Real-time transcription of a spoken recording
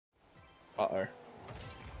Uh-oh.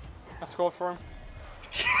 I scored for him.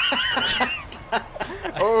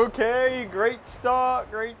 Okay, great start,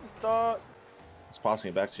 great start. It's passing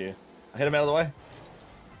it back to you. I hit him out of the way.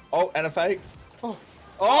 Oh, and a fake. Oh,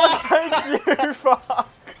 Oh! thank you, fuck.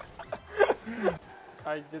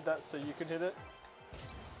 I did that so you could hit it.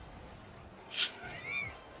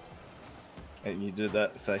 And you did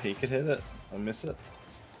that so he could hit it. I miss it.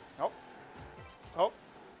 Oh. Oh.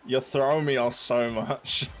 You're throwing me off so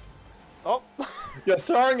much. Oh. You're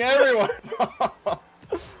throwing everyone off.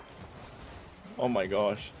 Oh my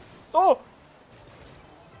gosh. Oh!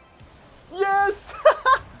 Yes!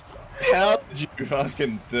 How did you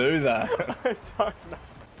fucking do that? I don't know.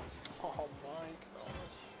 Oh my gosh.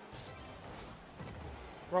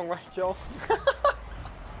 Wrong way, Joel.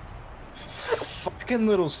 Fucking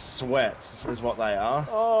little sweats is what they are.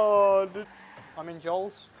 Oh, dude. I'm in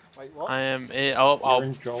Joel's. Wait, what? I am. You're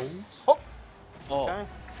in Joel's? Oh. Oh. Okay.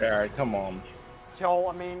 Jared, come on. Joel,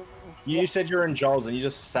 I mean... You said you were in Joel's and you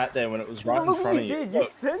just sat there when it was right in front of you. Look, you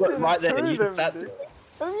sent look, it right to there, you them, sat dude. there.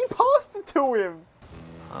 And then you passed it to him.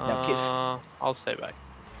 I'll stay back.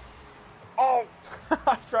 Oh!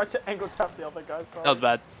 I tried to angle tap the other guy, sorry. That was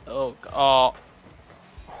bad. Oh. Oh.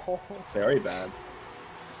 Oh. Very bad.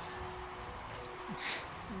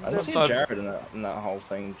 I don't see Jared in that whole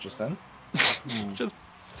thing just then. Just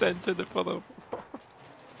centered it for them.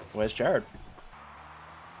 Where's Jared?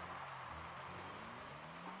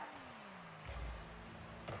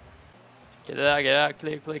 Get out,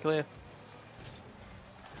 clear, clear, clear.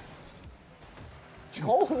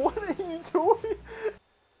 Joel, what are you doing?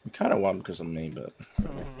 You kind of won because of me, but...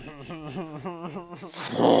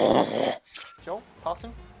 Joel, pass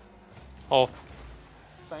him. Oh.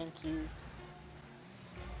 Thank you.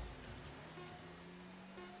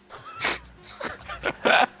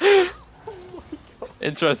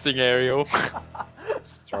 Interesting aerial.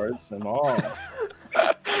 Throws them off.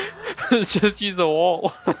 Just use a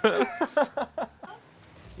wall.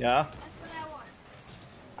 Yeah?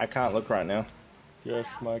 I can't look right now. Yes,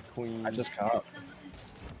 my queen. I just can't.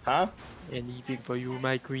 Huh? Anything for you,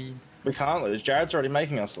 my queen. We can't lose. Jared's already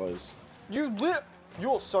making us lose. You're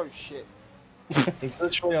so shit. He's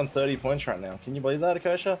literally on 30 points right now. Can you believe that,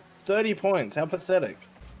 Akosha? 30 points. How pathetic.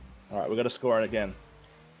 Alright, we got to score it again.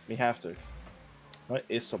 We have to. Not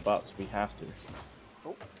ifs or buts. We have to.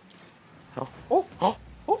 Oh. Oh. Oh. Oh.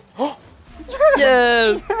 Oh. Oh.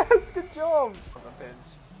 Yes! Yes! Yes, good job!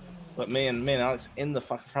 But me and Alex in the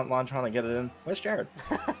fucking front line trying to get it in. Where's Jared?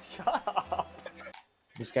 Shut up!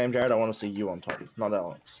 This game, Jared, I want to see you on top, not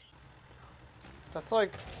Alex. That's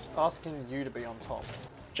like asking you to be on top.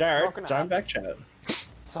 Jared, don't back chat.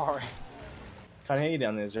 Sorry. Can't hear you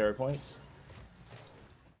down there, 0 points.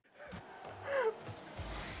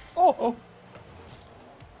 Oh! Oh!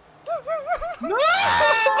 No!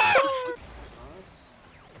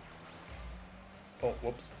 Oh,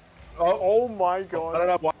 whoops. Oh my god. I don't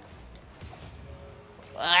know why.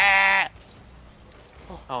 Ah!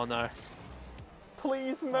 Oh no.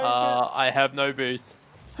 Please make it. I have no boost.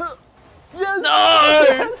 Yes! No!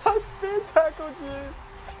 Yes, I spear tackled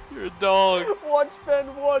you! You're a dog. Watch,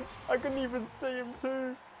 Ben, watch! I couldn't even see him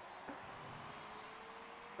too.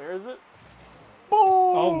 Where is it?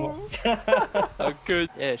 Boom! Oh,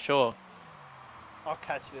 good. Yeah, sure. I'll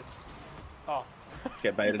catch this. Oh.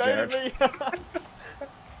 Get baited, You Jared. baited me.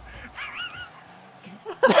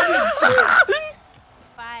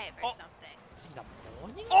 5 or something. In the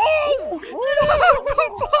morning? Oh!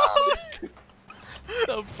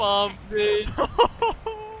 The bomb, dude.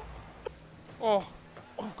 Oh,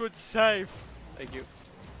 good save. Thank you.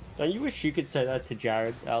 Don't you wish you could say that to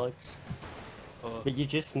Jared, Alex? Oh. But you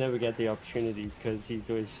just never get the opportunity because he's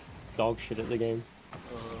always dog shit at the game.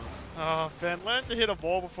 Oh, Ben, learn to hit a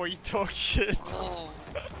ball before you talk shit.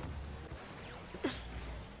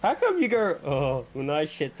 How come you go, oh, when I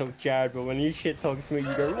shit talk Jared, but when he shit talks me,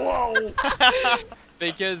 you go, whoa!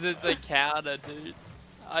 Because it's a counter, dude.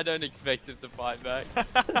 I don't expect him to fight back.